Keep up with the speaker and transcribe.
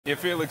Yeah,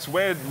 Felix,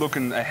 we're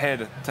looking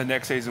ahead to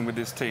next season with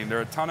this team. There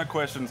are a ton of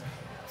questions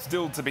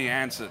still to be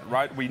answered,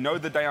 right? We know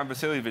the Dejan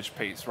Vasiljevic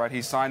piece, right?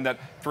 He signed that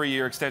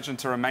 3-year extension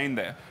to remain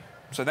there.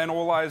 So then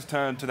all eyes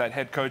turned to that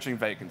head coaching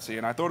vacancy.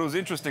 And I thought it was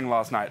interesting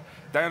last night.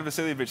 Dejan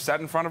Vasiljevic sat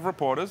in front of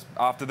reporters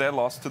after their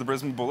loss to the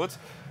Brisbane Bullets,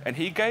 and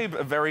he gave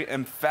a very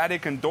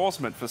emphatic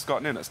endorsement for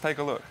Scott Ninnis. Take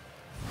a look.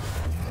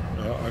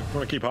 I want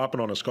to keep harping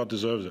on it. Scott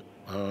deserves it.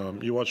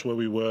 You watch where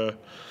we were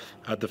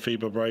at the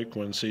FIBA break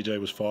when CJ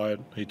was fired.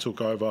 He took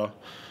over.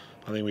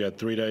 I think we had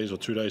 3 days or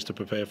 2 days to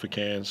prepare for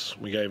Cairns.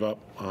 We gave up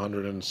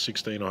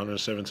 116 or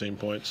 117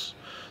 points.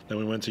 Then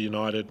we went to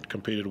United,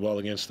 competed well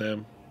against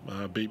them,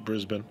 beat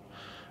Brisbane.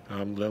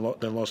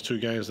 Then lost 2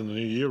 games, and the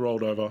new year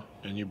rolled over,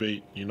 and you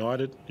beat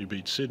United, you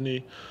beat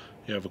Sydney,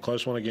 you have a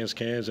close one against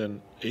Cairns,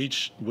 and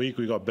each week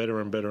we got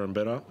better and better and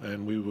better,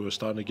 and we were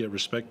starting to get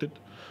respected.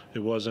 It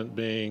wasn't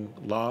being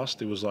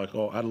last. It was like,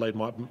 oh, Adelaide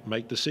might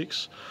make the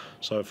 6.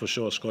 So for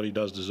sure, Scotty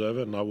does deserve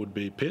it, and I would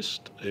be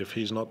pissed if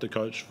he's not the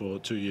coach for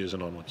 2 years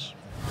and onwards.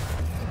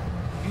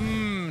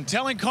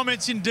 Telling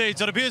comments indeed.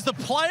 So it appears the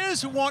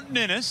players want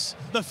Ninnis,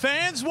 the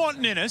fans want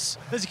Ninnis.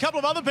 There's a couple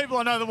of other people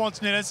I know that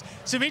wants Ninnis.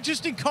 Some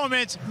interesting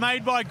comments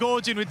made by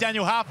Goorjian with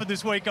Daniel Harper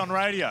this week on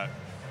radio.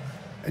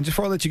 And just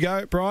before I let you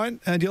go, Brian,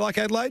 do you like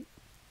Adelaide?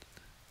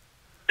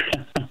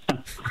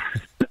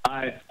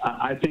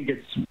 I think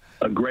it's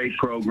a great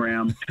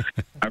program.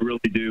 I really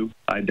do.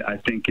 I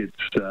think it's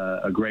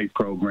a great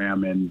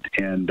program and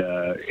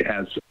it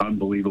has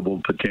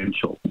unbelievable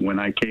potential. When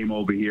I came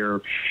over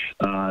here,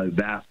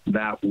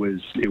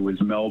 it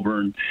was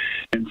Melbourne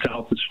and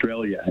South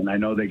Australia, and I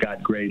know they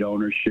got great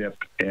ownership.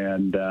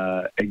 And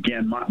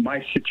again,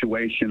 my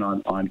situation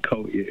on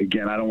coach.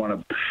 Again, I don't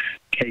want to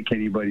take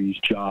anybody's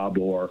job,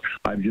 or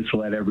I've just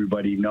let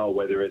everybody know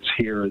whether it's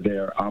here or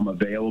there, I'm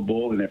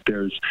available. And if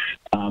there's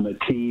a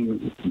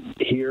team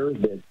here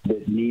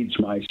that needs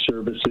my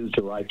services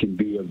or I can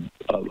be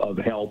of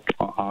help,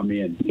 I'm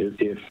in.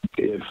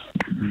 If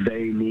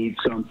they need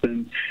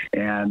something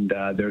and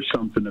there's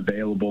something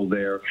available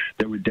there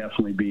would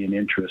definitely be an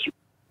interest.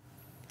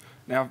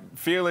 Now,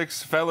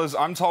 Felix, fellas,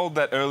 I'm told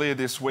that earlier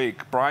this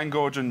week, Brian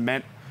Goorjian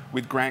met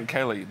with Grant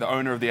Kelly, the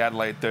owner of the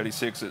Adelaide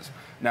 36ers.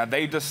 Now,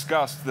 they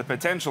discussed the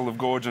potential of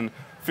Goorjian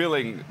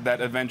filling that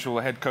eventual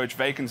head coach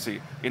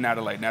vacancy in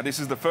Adelaide. Now, this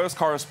is the first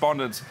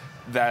correspondence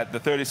that the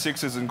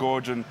 36ers and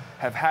Goorjian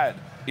have had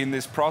in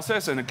this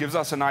process, and it gives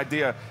us an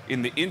idea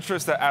in the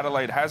interest that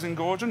Adelaide has in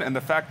Goorjian and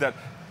the fact that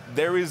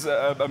there is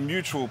a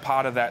mutual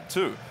part of that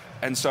too.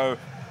 And so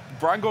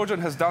Brian Goorjian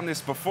has done this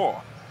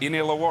before in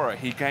Illawarra.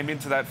 He came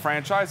into that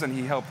franchise and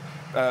he helped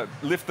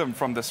lift them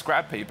from the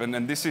scrap heap.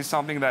 And this is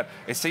something that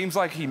it seems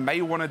like he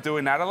may want to do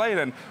in Adelaide.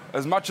 And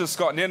as much as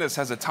Scott Ninnis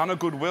has a ton of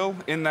goodwill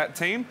in that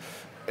team,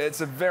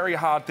 it's a very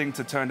hard thing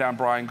to turn down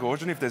Brian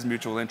Goorjian if there's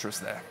mutual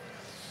interest there.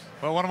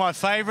 Well, one of my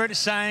favourite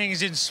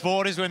sayings in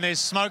sport is when there's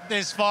smoke,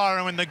 there's fire.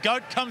 And when the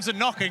goat comes a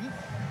knocking,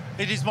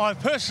 it is my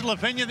personal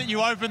opinion that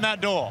you open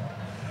that door.